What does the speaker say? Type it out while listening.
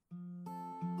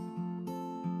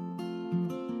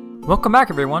Welcome back,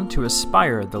 everyone, to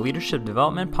Aspire, the Leadership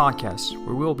Development Podcast,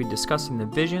 where we will be discussing the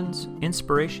visions,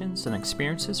 inspirations, and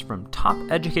experiences from top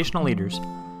educational leaders.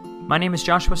 My name is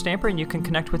Joshua Stamper, and you can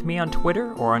connect with me on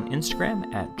Twitter or on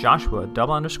Instagram at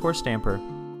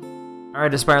Joshua_Stamper. All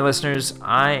right, Aspire listeners,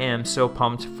 I am so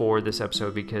pumped for this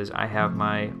episode because I have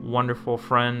my wonderful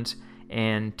friend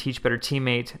and Teach Better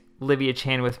teammate, Livia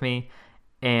Chan, with me.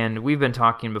 And we've been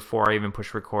talking before I even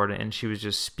pushed record, and she was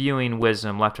just spewing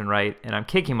wisdom left and right. And I'm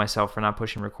kicking myself for not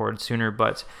pushing record sooner,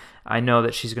 but I know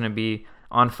that she's going to be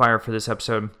on fire for this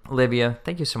episode. Livia,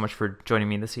 thank you so much for joining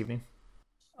me this evening.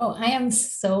 Oh, I am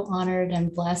so honored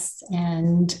and blessed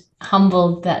and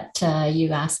humbled that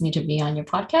you asked me to be on your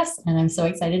podcast. And I'm so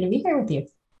excited to be here with you.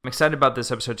 I'm excited about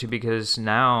this episode too, because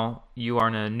now you are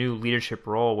in a new leadership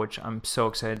role, which I'm so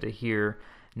excited to hear.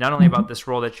 Not only about this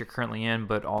role that you're currently in,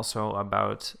 but also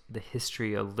about the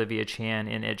history of Livia Chan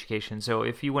in education. So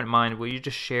if you wouldn't mind, will you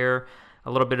just share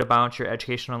a little bit about your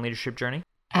educational and leadership journey?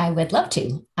 I would love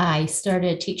to. I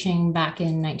started teaching back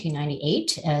in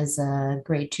 1998 as a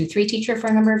grade 2-3 teacher for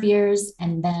a number of years.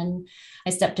 And then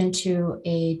I stepped into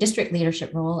a district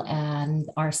leadership role and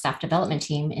our staff development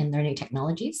team in learning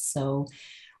technologies. So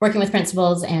working with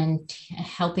principals and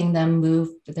helping them move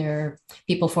their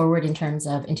people forward in terms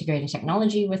of integrating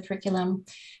technology with curriculum.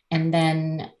 And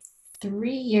then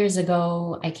 3 years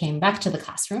ago, I came back to the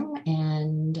classroom,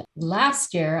 and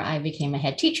last year I became a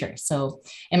head teacher. So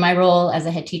in my role as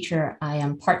a head teacher, I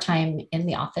am part-time in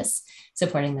the office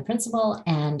supporting the principal,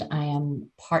 and I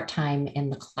am part-time in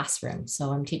the classroom.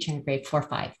 So I'm teaching a grade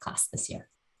 4-5 class this year.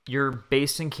 You're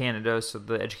based in Canada, so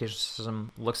the education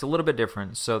system looks a little bit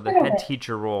different. So the head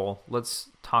teacher role, let's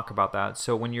talk about that.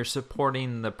 So when you're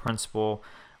supporting the principal,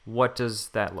 what does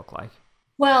that look like?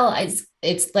 Well,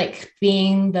 it's like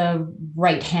being the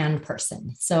right-hand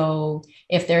person. So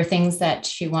if there are things that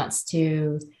she wants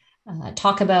to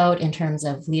talk about in terms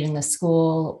of leading the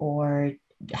school, or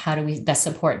how do we best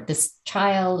support this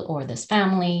child or this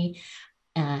family,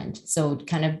 and so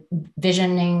kind of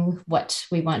visioning what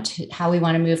we want to, how we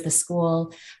want to move the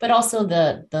school, but also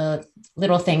the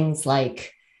little things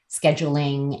like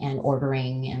scheduling and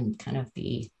ordering and kind of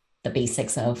the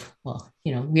basics of, well,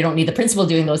 we don't need the principal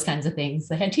doing those kinds of things.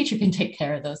 The head teacher can take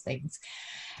care of those things.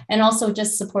 And also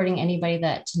just supporting anybody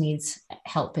that needs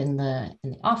help in the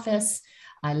office.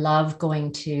 I love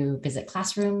going to visit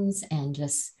classrooms and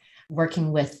just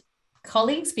working with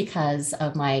colleagues because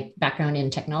of my background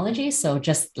in technology. So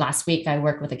just last week, I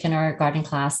worked with a kindergarten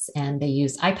class and they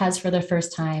used iPads for the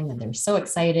first time and they're so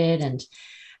excited. And,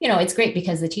 it's great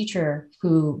because the teacher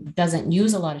who doesn't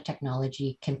use a lot of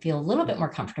technology can feel a little bit more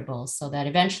comfortable so that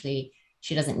eventually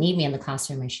she doesn't need me in the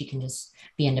classroom and she can just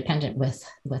be independent with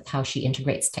how she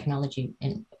integrates technology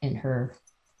in her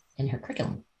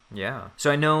curriculum. Yeah.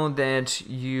 So I know that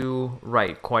you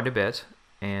write quite a bit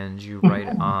and you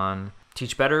write on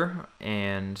Teach Better,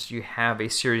 and you have a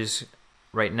series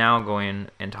right now going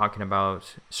and talking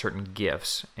about certain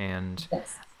gifts. And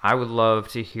Yes. I would love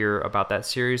to hear about that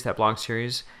series, that blog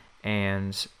series,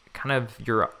 and kind of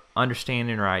your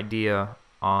understanding or idea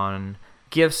on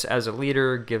gifts as a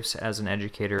leader, gifts as an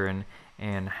educator,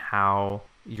 and how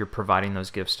you're providing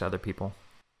those gifts to other people.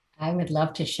 I would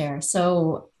love to share.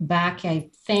 So back, I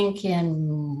think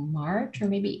in March or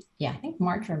maybe, I think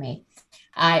March or May,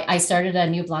 I started a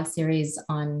new blog series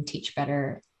on Teach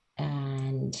Better,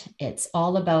 and it's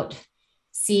all about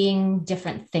seeing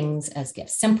different things as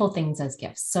gifts, simple things as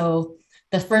gifts. So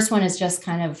the first one is just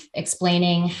kind of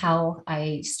explaining how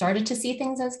I started to see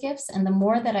things as gifts. And the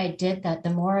more that I did that, the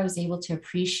more I was able to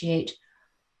appreciate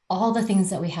all the things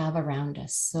that we have around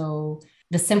us. So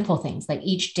the simple things, like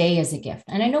each day is a gift.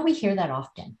 And I know we hear that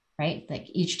often, right? Like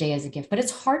each day is a gift, but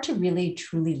it's hard to really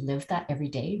truly live that every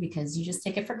day because you just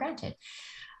take it for granted.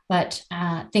 But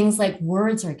things like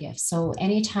words are gifts. So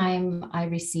anytime I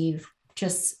receive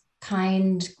just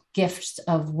kind gifts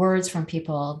of words from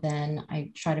people, then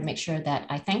I try to make sure that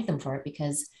I thank them for it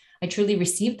because I truly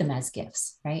received them as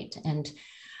gifts, right? And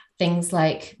things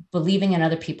like believing in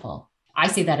other people. I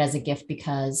see that as a gift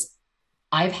because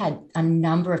I've had a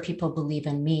number of people believe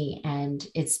in me, and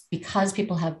it's because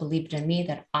people have believed in me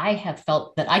that I have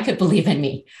felt that I could believe in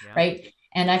me, right?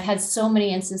 And I've had so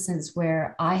many instances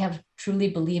where I have truly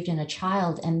believed in a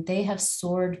child and they have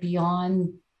soared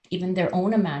beyond even their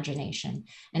own imagination.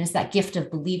 And it's that gift of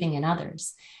believing in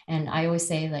others. And I always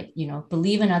say, like,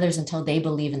 believe in others until they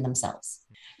believe in themselves.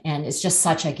 And it's just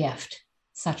such a gift,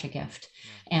 such a gift.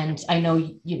 And I know,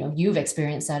 you've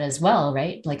experienced that as well,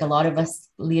 right? Like a lot of us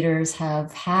leaders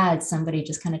have had somebody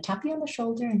just kind of tap you on the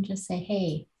shoulder and just say,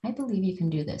 hey, I believe you can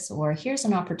do this, or here's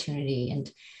an opportunity.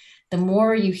 And the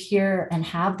more you hear and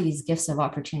have these gifts of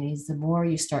opportunities, the more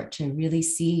you start to really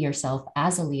see yourself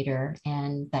as a leader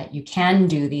and that you can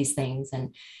do these things.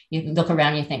 And you look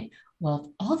around and you think, well,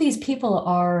 if all these people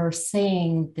are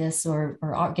saying this or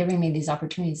are giving me these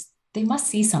opportunities, they must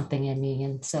see something in me.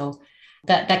 And so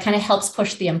that kind of helps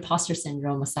push the imposter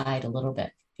syndrome aside a little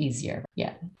bit easier.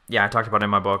 Yeah. Yeah, I talked about it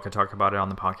in my book. I talked about it on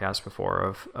the podcast before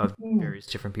of various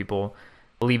different people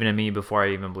believing in me before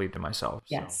I even believed in myself.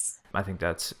 Yes. So I think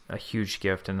that's a huge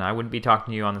gift. And I wouldn't be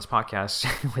talking to you on this podcast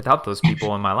without those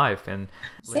people in my life. And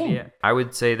Lydia, I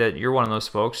would say that you're one of those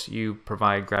folks. You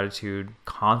provide gratitude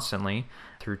constantly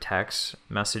through text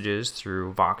messages,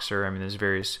 through Voxer. I mean, there's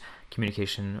various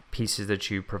communication pieces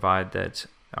that you provide that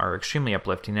are extremely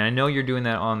uplifting. And I know you're doing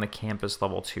that on the campus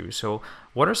level too. So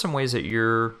what are some ways that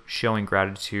you're showing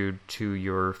gratitude to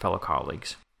your fellow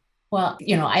colleagues? Well,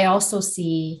 I also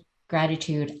see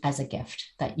gratitude as a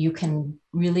gift, that you can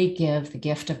really give the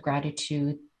gift of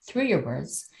gratitude through your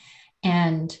words.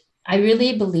 And I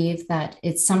really believe that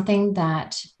it's something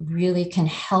that really can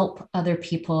help other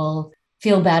people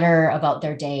feel better about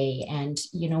their day. And,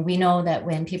 we know that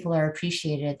when people are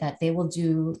appreciated, that they will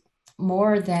do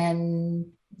more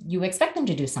than you expect them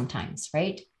to do sometimes,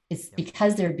 right? It's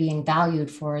because they're being valued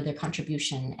for their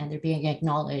contribution and they're being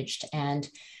acknowledged and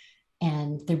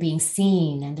they're being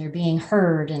seen and they're being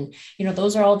heard. And,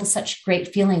 those are all the such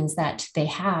great feelings that they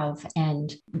have.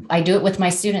 And I do it with my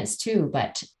students too,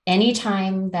 but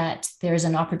anytime that there's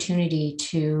an opportunity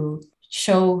to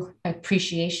show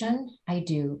appreciation, I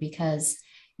do, because,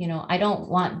 I don't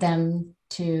want them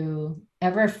to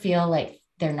ever feel like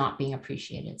they're not being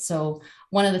appreciated. So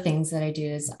one of the things that I do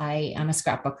is I am a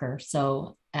scrapbooker.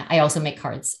 So I also make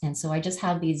cards. And so I just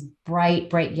have these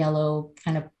bright yellow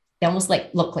kind of, they almost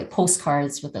look like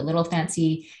postcards with a little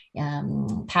fancy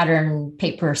pattern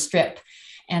paper strip.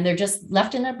 And they're just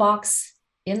left in a box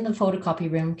in the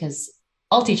photocopy room, because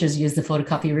all teachers use the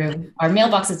photocopy room. Our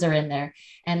mailboxes are in there.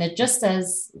 And it just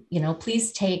says,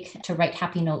 please take to write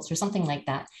happy notes or something like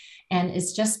that. And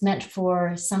it's just meant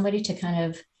for somebody to kind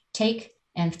of take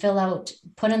and fill out,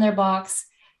 put in their box,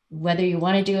 whether you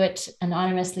want to do it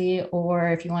anonymously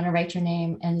or if you want to write your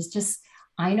name. And it's just,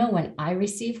 I know when I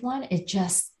receive one, it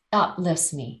just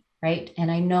uplifts me, right?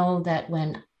 And I know that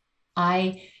when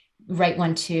I write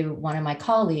one to one of my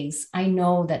colleagues, I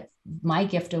know that my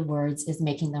gift of words is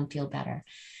making them feel better.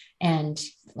 And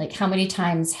like, how many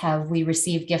times have we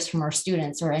received gifts from our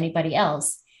students or anybody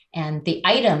else? And the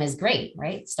item is great,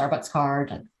 right? Starbucks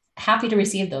card, happy to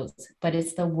receive those, but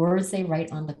it's the words they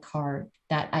write on the card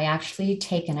that I actually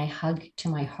take and I hug to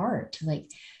my heart. Like,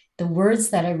 the words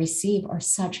that I receive are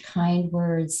such kind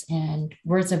words and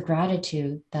words of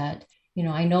gratitude that,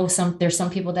 I know there's some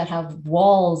people that have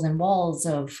walls and walls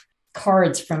of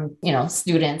cards from,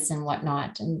 students and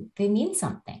whatnot, and they mean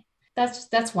something.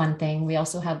 That's one thing. We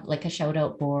also have like a shout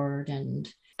out board.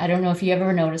 And I don't know if you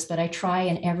ever noticed, but I try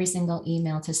in every single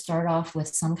email to start off with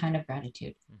some kind of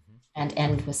gratitude and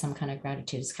end with some kind of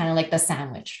gratitude. It's kind of like the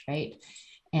sandwich, right?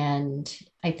 And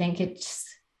I think it's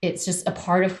just a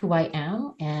part of who I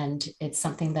am. And it's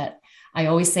something that I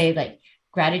always say, like,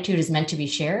 gratitude is meant to be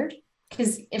shared.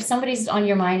 Because if somebody's on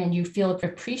your mind and you feel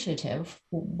appreciative,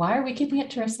 why are we keeping it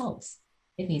to ourselves?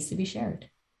 It needs to be shared.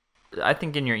 I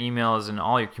think in your emails and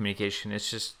all your communication,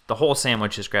 it's just the whole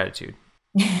sandwich is gratitude.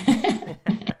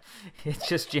 It's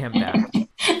just jam packed.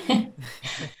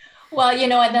 Well,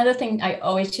 another thing I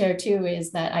always share too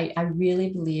is that I really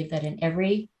believe that in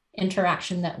every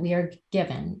interaction that we are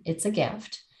given, it's a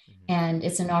gift. And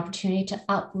it's an opportunity to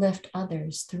uplift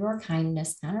others through our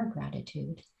kindness and our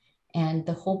gratitude. And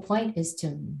the whole point is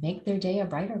to make their day a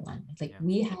brighter one. Like,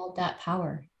 we have that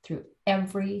power through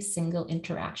every single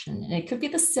interaction. And it could be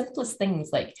the simplest things.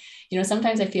 Like,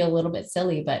 sometimes I feel a little bit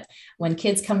silly, but when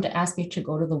kids come to ask me to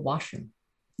go to the washroom,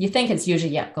 you think it's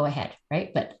usually, yeah, go ahead.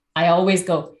 Right. But I always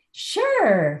go,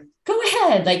 sure, go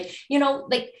ahead. Like,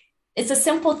 it's a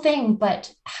simple thing,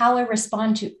 but how I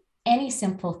respond to any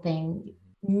simple thing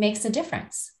makes a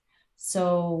difference.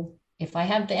 So if I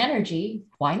have the energy,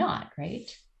 why not? Right.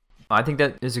 I think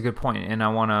that is a good point, and I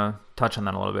want to touch on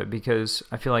that a little bit, because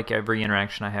I feel like every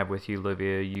interaction I have with you,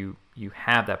 Olivia, you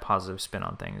have that positive spin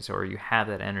on things, or you have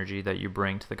that energy that you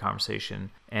bring to the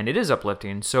conversation, and it is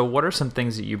uplifting. So what are some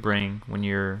things that you bring when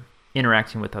you're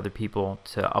interacting with other people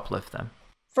to uplift them?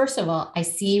 First of all, I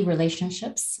see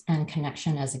relationships and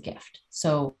connection as a gift.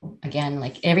 So again,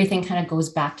 like, everything kind of goes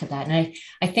back to that. And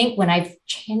I think when I've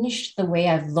changed the way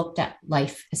I've looked at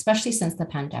life, especially since the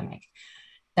pandemic,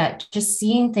 that just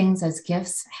seeing things as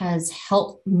gifts has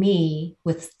helped me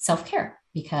with self-care,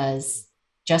 because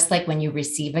just like when you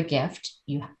receive a gift,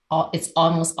 it's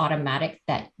almost automatic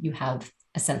that you have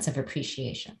a sense of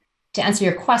appreciation. To answer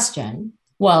your question,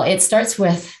 well, it starts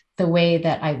with the way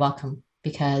that I welcome,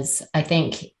 because I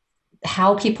think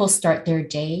how people start their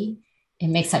day, it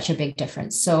makes such a big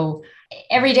difference. So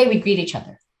every day we greet each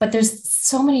other, but there's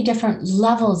so many different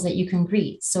levels that you can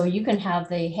greet. So you can have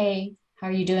the, hey, how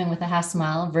are you doing, with a half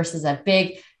smile, versus a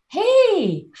big,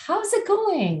 hey, how's it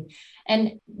going?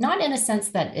 And not in a sense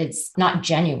that it's not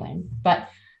genuine, but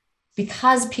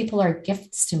because people are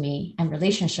gifts to me and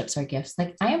relationships are gifts,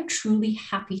 like I am truly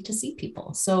happy to see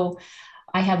people. So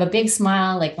I have a big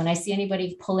smile. Like when I see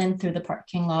anybody pull in through the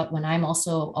parking lot, when I'm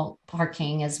also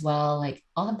parking as well, like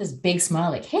I'll have this big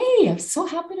smile, like, hey, I'm so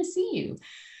happy to see you.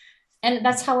 And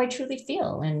that's how I truly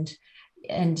feel.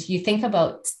 And you think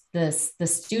about this, the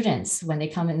students, when they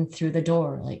come in through the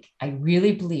door, like I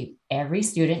really believe every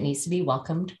student needs to be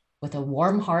welcomed with a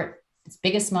warm heart, as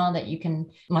big a smile that you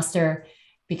can muster,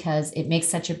 because it makes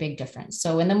such a big difference.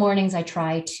 So in the mornings, I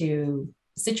try to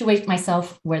situate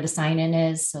myself where the sign in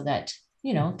is, so that,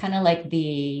 kind of like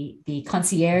the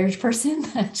concierge person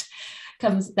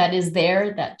that is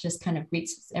there, that just kind of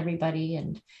greets everybody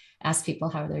and asks people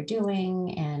how they're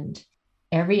doing. And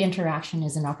every interaction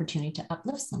is an opportunity to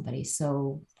uplift somebody.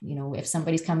 So, if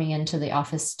somebody's coming into the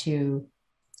office to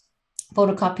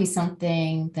photocopy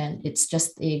something, then it's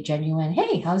just a genuine,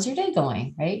 hey, how's your day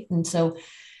going? Right. And so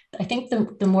I think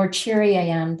the more cheery I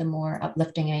am, the more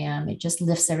uplifting I am. It just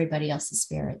lifts everybody else's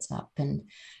spirits up. And,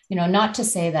 not to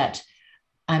say that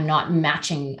I'm not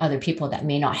matching other people that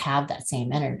may not have that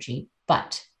same energy,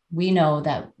 but we know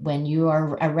that when you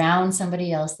are around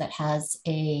somebody else that has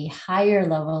a higher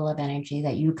level of energy,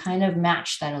 that you kind of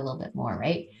match that a little bit more,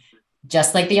 right?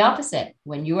 Just like the opposite.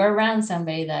 When you are around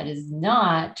somebody that is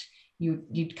not,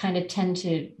 you kind of tend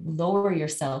to lower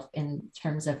yourself in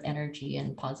terms of energy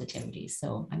and positivity.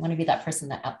 So I want to be that person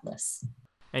that uplifts.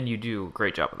 And you do a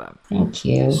great job of that. Thank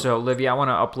you. So Livia, I want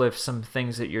to uplift some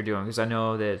things that you're doing, because I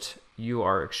know that you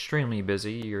are extremely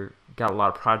busy. You've got a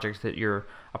lot of projects that you're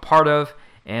a part of.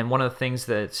 And one of the things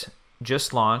that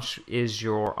just launched is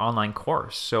your online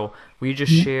course. So will you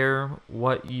just share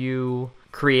what you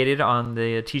created on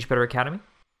the Teach Better Academy?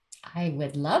 I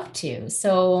would love to.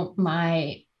 So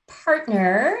my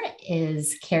partner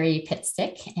is Carrie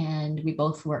Pitstick, and we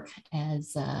both work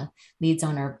as leads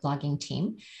on our blogging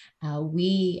team.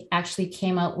 We actually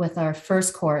came out with our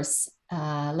first course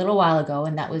a little while ago,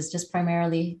 and that was just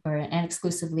primarily and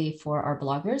exclusively for our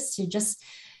bloggers, to just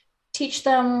teach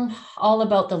them all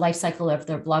about the life cycle of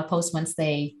their blog post once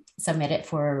they submit it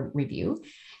for review.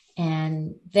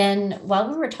 And then while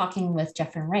we were talking with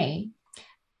Jeff and Ray,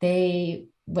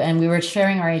 and we were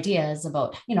sharing our ideas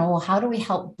about, how do we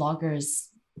help bloggers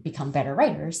become better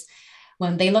writers?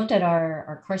 When they looked at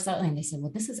our course outline, they said,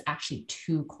 well, this is actually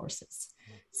 2 courses.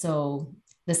 So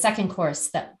the second course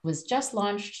that was just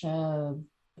launched a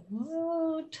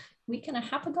week and a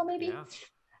half ago, maybe,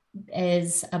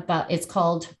 it's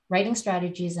called Writing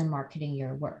Strategies and Marketing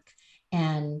Your Work.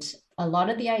 And a lot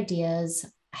of the ideas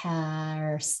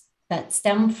that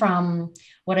stem from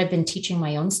what I've been teaching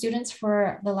my own students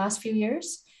for the last few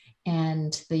years.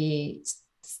 And the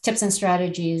tips and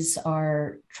strategies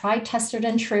are tried, tested,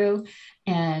 and true.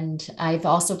 And I've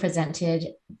also presented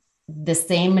the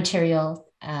same material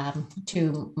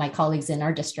to my colleagues in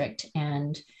our district,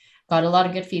 and got a lot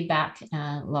of good feedback.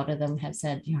 A lot of them have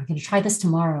said, I'm going to try this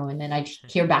tomorrow. And then I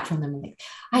hear back from them and like,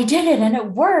 I did it and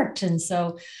it worked. And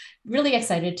so really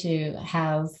excited to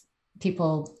have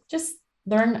people just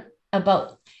learn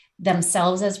about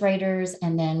themselves as writers.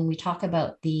 And then we talk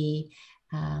about the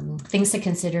things to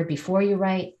consider before you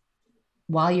write,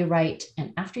 while you write,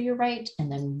 and after you write. And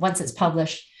then once it's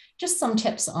published, just some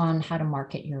tips on how to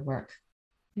market your work.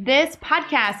 This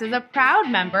podcast is a proud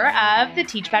member of the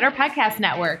Teach Better Podcast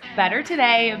Network. Better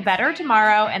today, better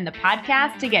tomorrow, and the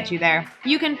podcast to get you there.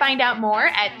 You can find out more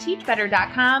at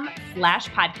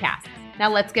teachbetter.com/podcasts. Now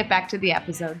let's get back to the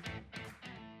episode.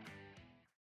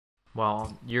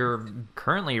 Well, you're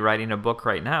currently writing a book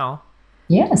right now.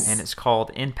 Yes. And it's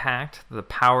called Impact, the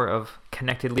Power of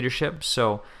Connected Leadership.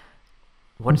 So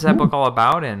what is that book all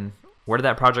about, and where did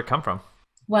that project come from?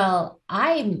 Well,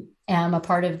 I am a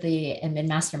part of the admin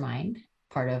mastermind,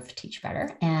 part of Teach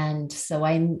Better. And so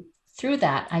through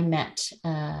that, I met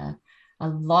a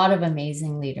lot of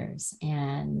amazing leaders.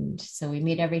 And so we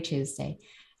meet every Tuesday.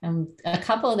 And a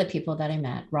couple of the people that I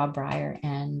met, Rob Breyer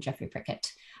and Jeffrey Prickett,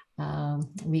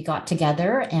 we got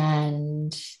together,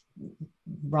 and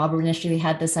Rob initially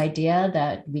had this idea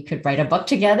that we could write a book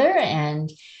together. And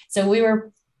so we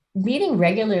were meeting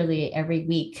regularly every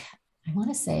week, I want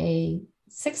to say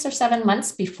 6 or 7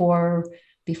 months before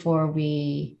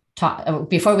we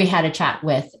had a chat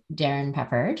with Darren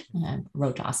Peppard,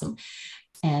 Road to Awesome.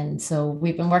 And so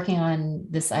we've been working on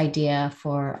this idea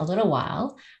for a little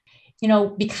while,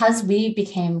 because we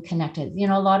became connected.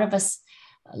 A lot of us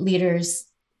leaders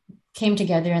came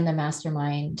together in the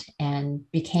mastermind and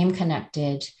became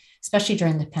connected, especially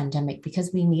during the pandemic,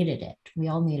 because we needed it. We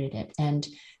all needed it. And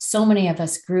so many of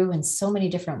us grew in so many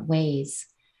different ways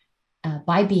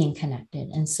by being connected.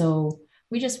 And so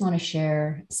we just want to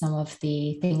share some of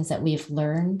the things that we've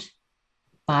learned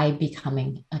by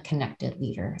becoming a connected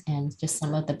leader, and just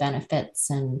some of the benefits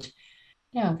and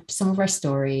some of our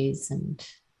stories. And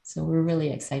so we're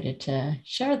really excited to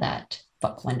share that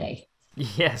book one day.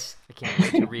 Yes, I can't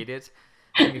wait to read it. It's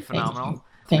going to be phenomenal.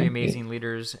 Three amazing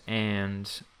leaders. And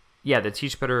yeah, the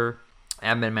Teach Better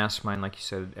Admin Mastermind, like you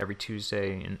said, every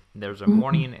Tuesday. And there's a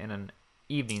morning and an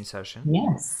evening session.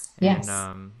 Yes.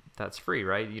 And that's free,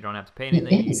 right? You don't have to pay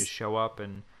anything. You can just show up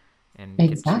and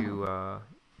get to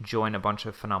join a bunch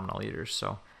of phenomenal leaders.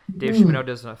 So Dave Schmidt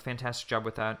does a fantastic job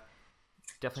with that.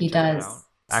 Definitely check it out.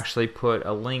 Actually put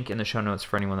a link in the show notes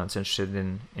for anyone that's interested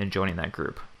in joining that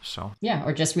group. So yeah,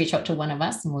 or just reach out to one of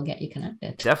us and we'll get you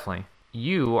connected. Definitely.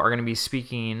 You are going to be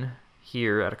speaking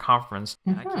here at a conference.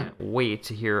 I can't wait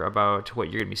to hear about what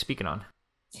you're going to be speaking on.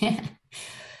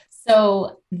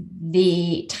 So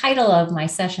the title of my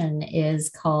session is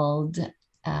called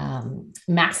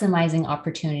Maximizing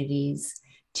Opportunities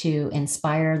to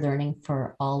Inspire Learning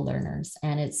for All Learners.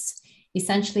 And it's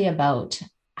essentially about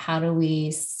how do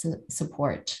we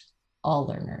support all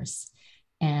learners.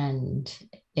 And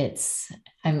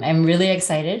I'm really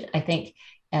excited. I think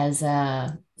as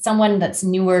someone that's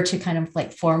newer to kind of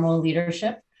like formal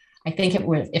leadership, I think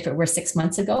if it were 6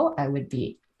 months ago, I would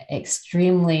be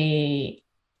extremely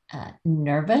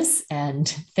nervous and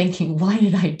thinking, why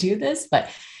did I do this? But,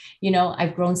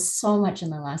 I've grown so much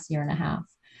in the last year and a half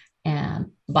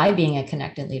and by being a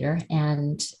connected leader.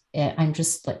 And I'm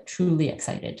just like truly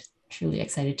excited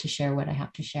to share what I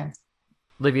have to share.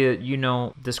 Olivia,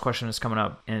 this question is coming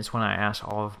up, and it's one I ask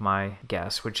all of my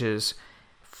guests, which is,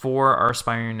 for our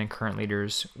aspiring and current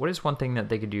leaders, what is one thing that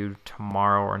they could do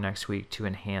tomorrow or next week to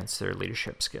enhance their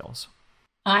leadership skills?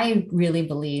 I really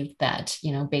believe that,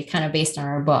 kind of based on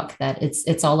our book, that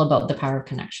it's all about the power of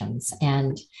connections.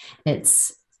 And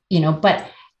it's, but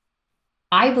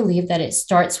I believe that it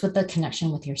starts with the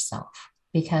connection with yourself,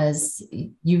 because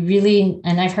you really,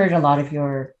 and I've heard a lot of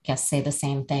your guests say the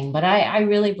same thing, but I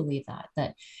really believe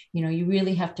that, you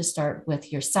really have to start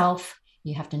with yourself.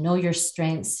 You have to know your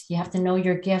strengths. You have to know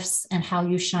your gifts and how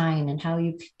you shine and how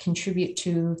you contribute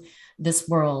to this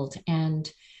world. And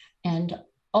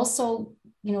also,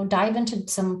 dive into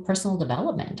some personal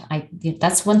development.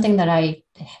 That's one thing that I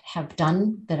have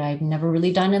done that I've never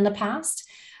really done in the past,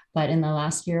 but in the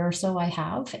last year or so I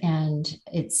have, and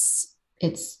it's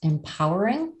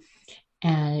empowering,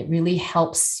 and it really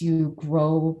helps you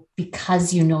grow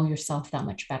because you know yourself that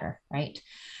much better, right?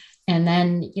 And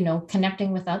then,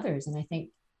 connecting with others. And I think,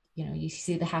 you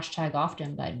see the hashtag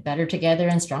often, but better together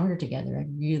and stronger together. I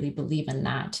really believe in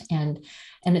that. And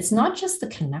it's not just the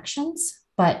connections,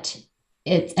 but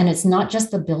it's not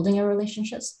just the building of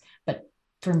relationships, but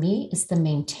for me, it's the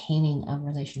maintaining of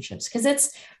relationships, because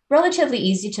it's relatively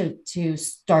easy to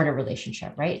start a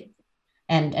relationship, right?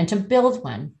 And to build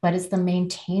one, but it's the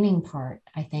maintaining part,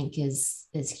 I think, is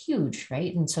huge,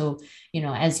 right? And so,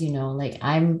 as like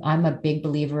I'm a big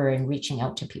believer in reaching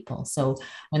out to people. So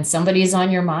when somebody is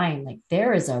on your mind, like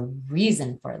there is a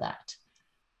reason for that.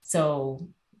 So,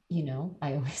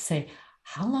 I always say,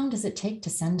 how long does it take to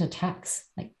send a text?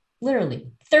 Like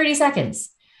literally 30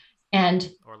 seconds. And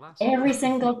every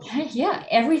single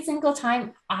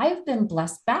time I've been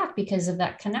blessed back because of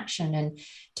that connection. And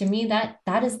to me,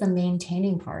 that is the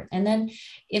maintaining part. And then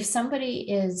if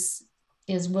somebody is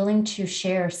willing to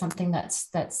share something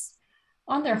that's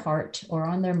on their heart or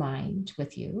on their mind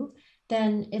with you,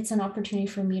 then it's an opportunity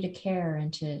for me to care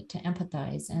and to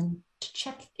empathize and to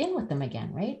check in with them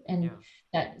again, right? And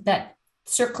that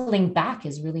circling back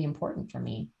is really important for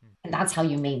me. And that's how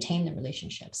you maintain the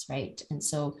relationships, right? And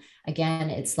so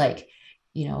again, it's like,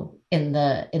 in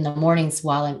the mornings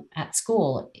while I'm at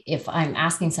school, if I'm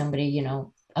asking somebody,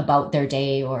 about their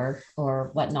day or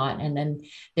whatnot, and then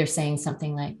they're saying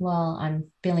something like, well,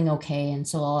 I'm feeling okay. And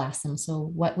so I'll ask them, so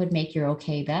what would make your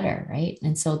okay better, right?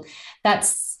 And so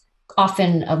that's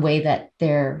often a way that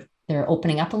they're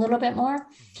opening up a little bit more.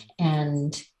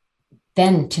 And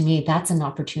then to me, that's an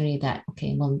opportunity that,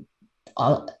 okay, well,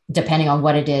 depending on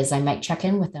what it is, I might check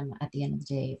in with them at the end of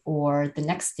the day or the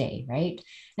next day, right?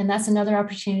 And that's another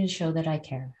opportunity to show that I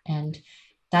care. And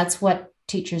that's what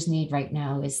teachers need right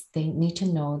now, is they need to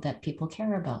know that people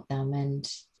care about them. And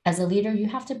as a leader, you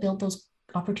have to build those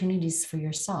opportunities for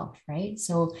yourself, right?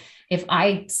 So if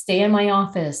I stay in my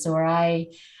office or I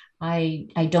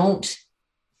don't,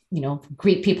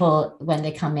 greet people when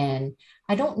they come in,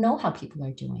 I don't know how people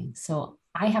are doing. So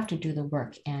I have to do the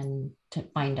work and to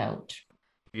find out.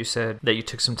 You said that you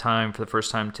took some time for the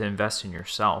first time to invest in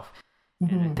yourself.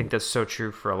 Mm-hmm. And I think that's so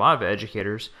true for a lot of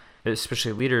educators,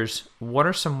 especially leaders. What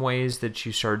are some ways that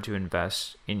you started to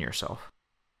invest in yourself?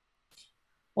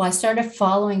 Well, I started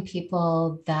following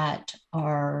people that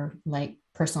are like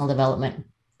personal development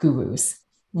gurus.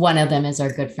 One of them is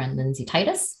our good friend, Lindsay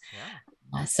Titus.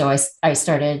 Yeah. So I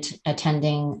started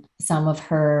attending some of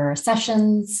her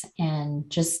sessions and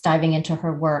just diving into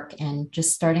her work and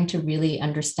just starting to really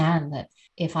understand that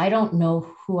if I don't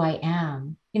know who I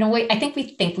am, I think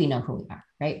we know who we are,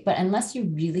 right? But unless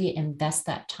you really invest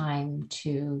that time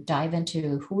to dive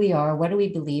into who we are, what do we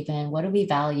believe in, what do we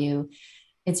value,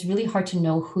 it's really hard to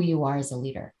know who you are as a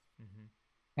leader,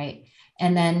 right?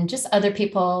 And then just other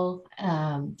people,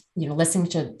 listening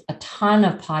to a ton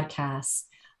of podcasts,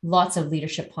 lots of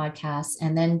leadership podcasts,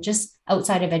 and then just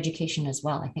outside of education as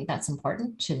well. I think that's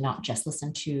important to not just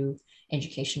listen to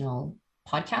educational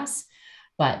podcasts,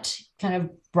 but kind of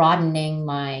broadening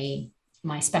my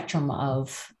spectrum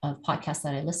of podcasts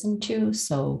that I listen to.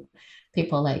 So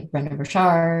people like Brendon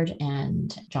Burchard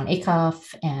and John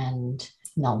Acuff and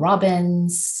Mel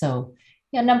Robbins. So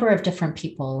a number of different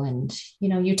people, and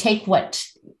you take what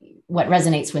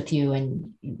resonates with you,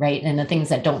 and right, and the things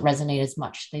that don't resonate as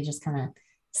much, they just kind of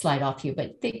slide off you,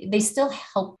 but they still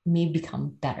help me become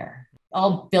better.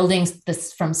 All building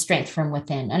this from strength from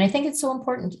within. And I think it's so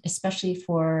important, especially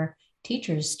for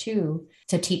teachers too,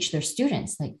 to teach their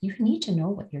students, like you need to know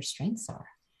what your strengths are.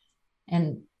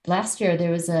 And last year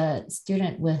there was a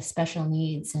student with special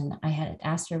needs, and I had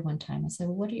asked her one time, I said,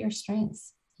 well, what are your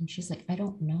strengths? And she's like, I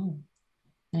don't know.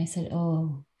 And I said,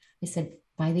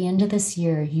 by the end of this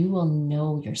year, you will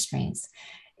know your strengths.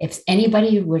 If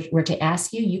anybody were to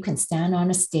ask you, you can stand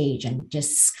on a stage and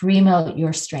just scream out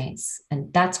your strengths.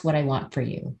 And that's what I want for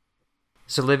you.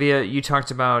 So Livia, you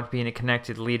talked about being a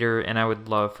connected leader, and I would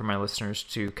love for my listeners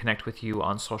to connect with you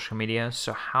on social media.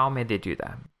 So how may they do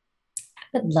that?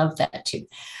 I would love that too.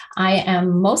 I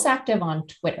am most active on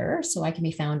Twitter, so I can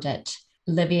be found at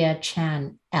Livia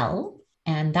Chan L,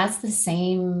 and that's the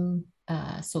same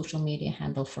social media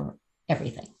handle for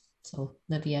everything. So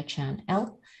Livia Chan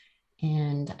L.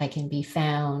 And I can be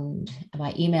found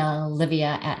by email,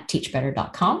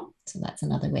 livia@teachbetter.com. So that's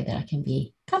another way that I can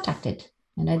be contacted.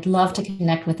 And I'd love to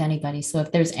connect with anybody. So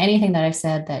if there's anything that I've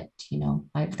said that,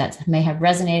 that may have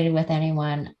resonated with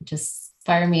anyone, just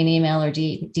fire me an email or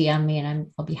DM me,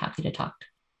 and I'll be happy to talk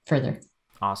further.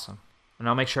 Awesome. And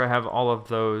I'll make sure I have all of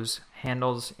those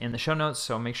handles in the show notes.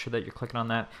 So make sure that you're clicking on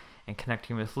that and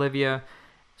connecting with Livia.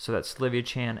 So that's Livia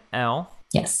Chan L.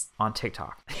 Yes. On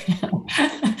TikTok.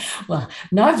 Well,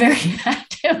 not very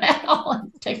active at all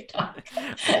on TikTok.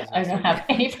 I don't have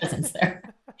any presence there.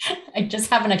 I just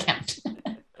have an account.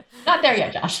 Not there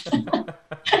yet, Josh.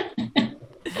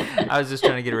 I was just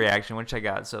trying to get a reaction, which I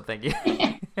got, so thank you.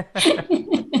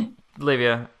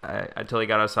 Livia, I totally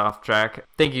got us off track.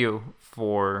 Thank you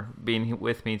for being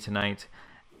with me tonight.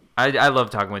 I love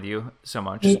talking with you so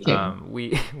much.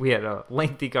 We had a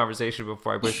lengthy conversation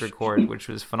before I pushed record, which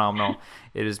was phenomenal.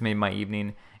 It has made my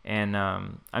evening, and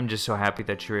I'm just so happy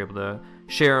that you're able to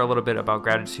share a little bit about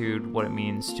gratitude, what it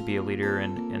means to be a leader,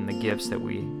 and the gifts that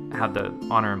we have the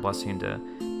honor and blessing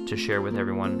to share with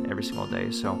everyone every single day.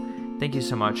 So thank you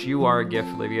so much. You are a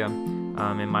gift, Livia,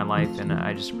 in my life, and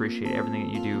I just appreciate everything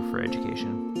that you do for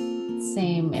education.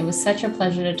 Same. It was such a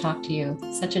pleasure to talk to you.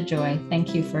 Such a joy.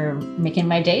 Thank you for making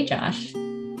my day, Josh.